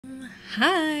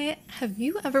Hi, have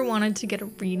you ever wanted to get a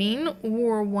reading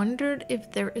or wondered if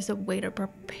there is a way to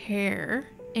prepare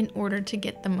in order to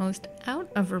get the most out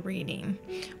of a reading?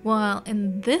 Well,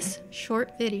 in this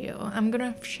short video, I'm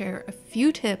going to share a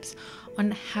few tips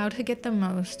on how to get the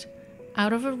most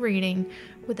out of a reading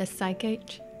with a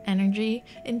psychic, energy,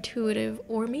 intuitive,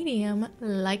 or medium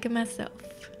like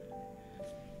myself.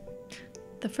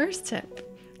 The first tip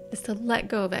is to let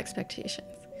go of expectations.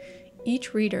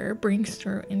 Each reader brings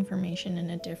through information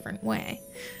in a different way.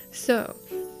 So,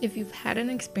 if you've had an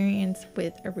experience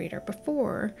with a reader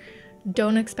before,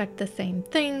 don't expect the same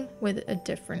thing with a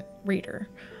different reader.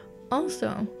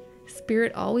 Also,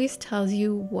 Spirit always tells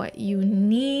you what you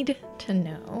need to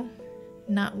know,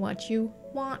 not what you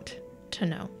want to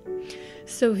know.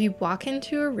 So, if you walk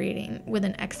into a reading with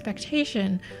an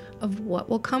expectation of what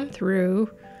will come through,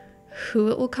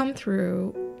 who it will come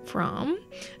through from,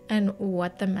 and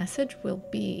what the message will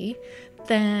be,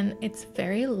 then it's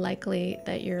very likely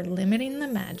that you're limiting the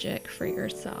magic for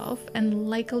yourself and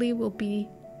likely will be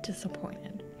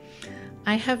disappointed.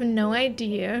 I have no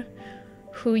idea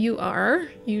who you are,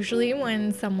 usually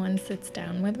when someone sits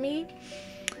down with me,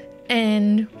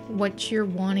 and what you're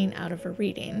wanting out of a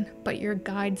reading, but your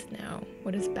guides know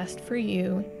what is best for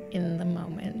you in the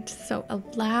moment. So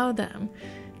allow them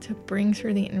to bring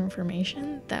through the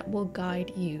information that will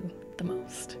guide you the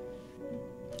most.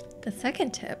 The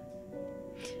second tip,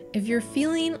 if you're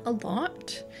feeling a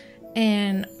lot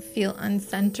and feel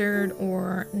uncentered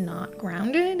or not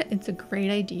grounded, it's a great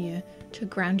idea to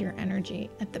ground your energy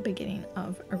at the beginning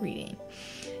of a reading.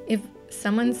 If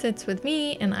someone sits with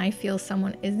me and I feel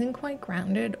someone isn't quite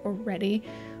grounded or ready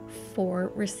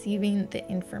for receiving the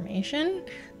information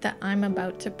that I'm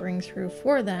about to bring through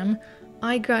for them,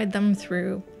 I guide them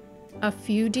through a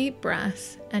few deep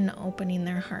breaths and opening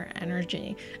their heart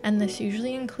energy. And this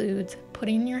usually includes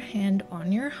putting your hand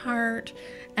on your heart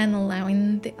and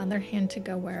allowing the other hand to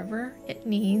go wherever it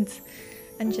needs,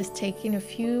 and just taking a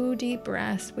few deep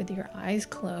breaths with your eyes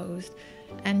closed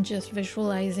and just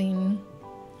visualizing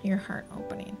your heart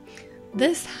opening.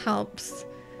 This helps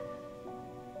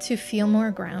to feel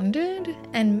more grounded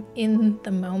and in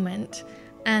the moment,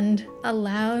 and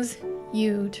allows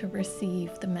you to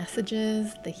receive the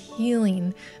messages, the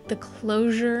healing, the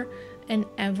closure, and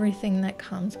everything that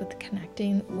comes with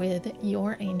connecting with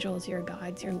your angels, your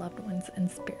guides, your loved ones, and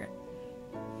spirit.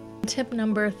 Tip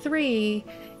number 3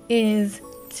 is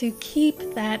to keep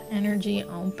that energy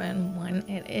open when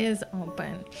it is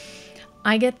open.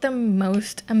 I get the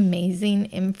most amazing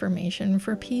information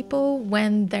for people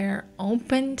when they're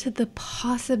open to the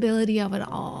possibility of it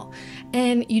all.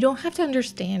 And you don't have to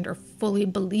understand or fully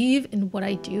believe in what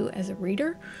I do as a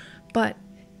reader, but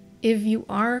if you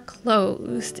are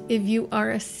closed, if you are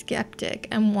a skeptic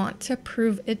and want to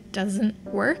prove it doesn't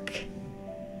work,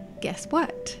 guess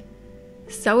what?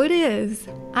 So it is.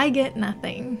 I get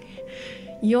nothing.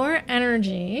 Your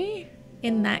energy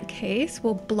in that case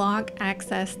will block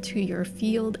access to your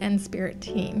field and spirit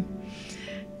team.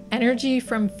 Energy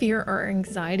from fear or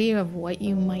anxiety of what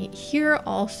you might hear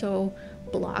also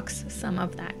blocks some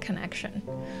of that connection.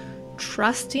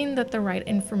 Trusting that the right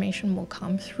information will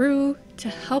come through to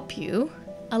help you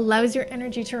allows your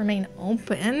energy to remain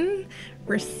open,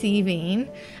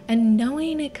 receiving, and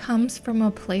knowing it comes from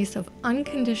a place of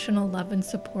unconditional love and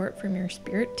support from your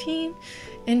spirit team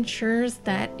ensures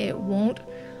that it won't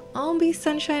all be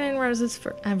sunshine and roses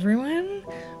for everyone,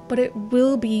 but it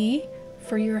will be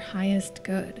for your highest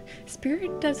good.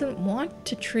 Spirit doesn't want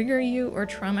to trigger you or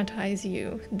traumatize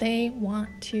you. They want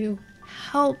to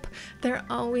help. They're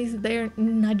always there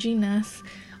nudging us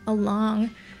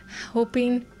along,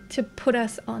 hoping to put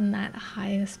us on that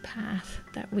highest path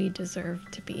that we deserve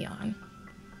to be on.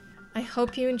 I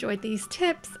hope you enjoyed these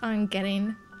tips on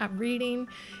getting a reading.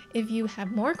 If you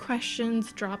have more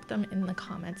questions, drop them in the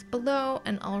comments below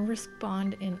and I'll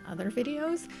respond in other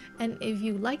videos. And if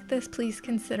you like this, please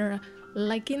consider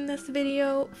liking this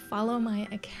video. Follow my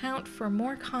account for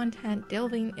more content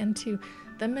delving into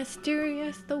the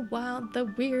mysterious, the wild, the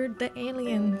weird, the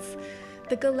aliens,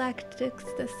 the galactics,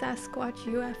 the Sasquatch,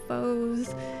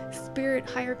 UFOs, spirit,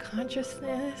 higher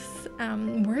consciousness,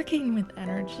 working with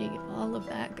energy, all of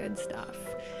that good stuff.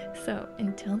 So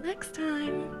until next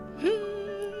time.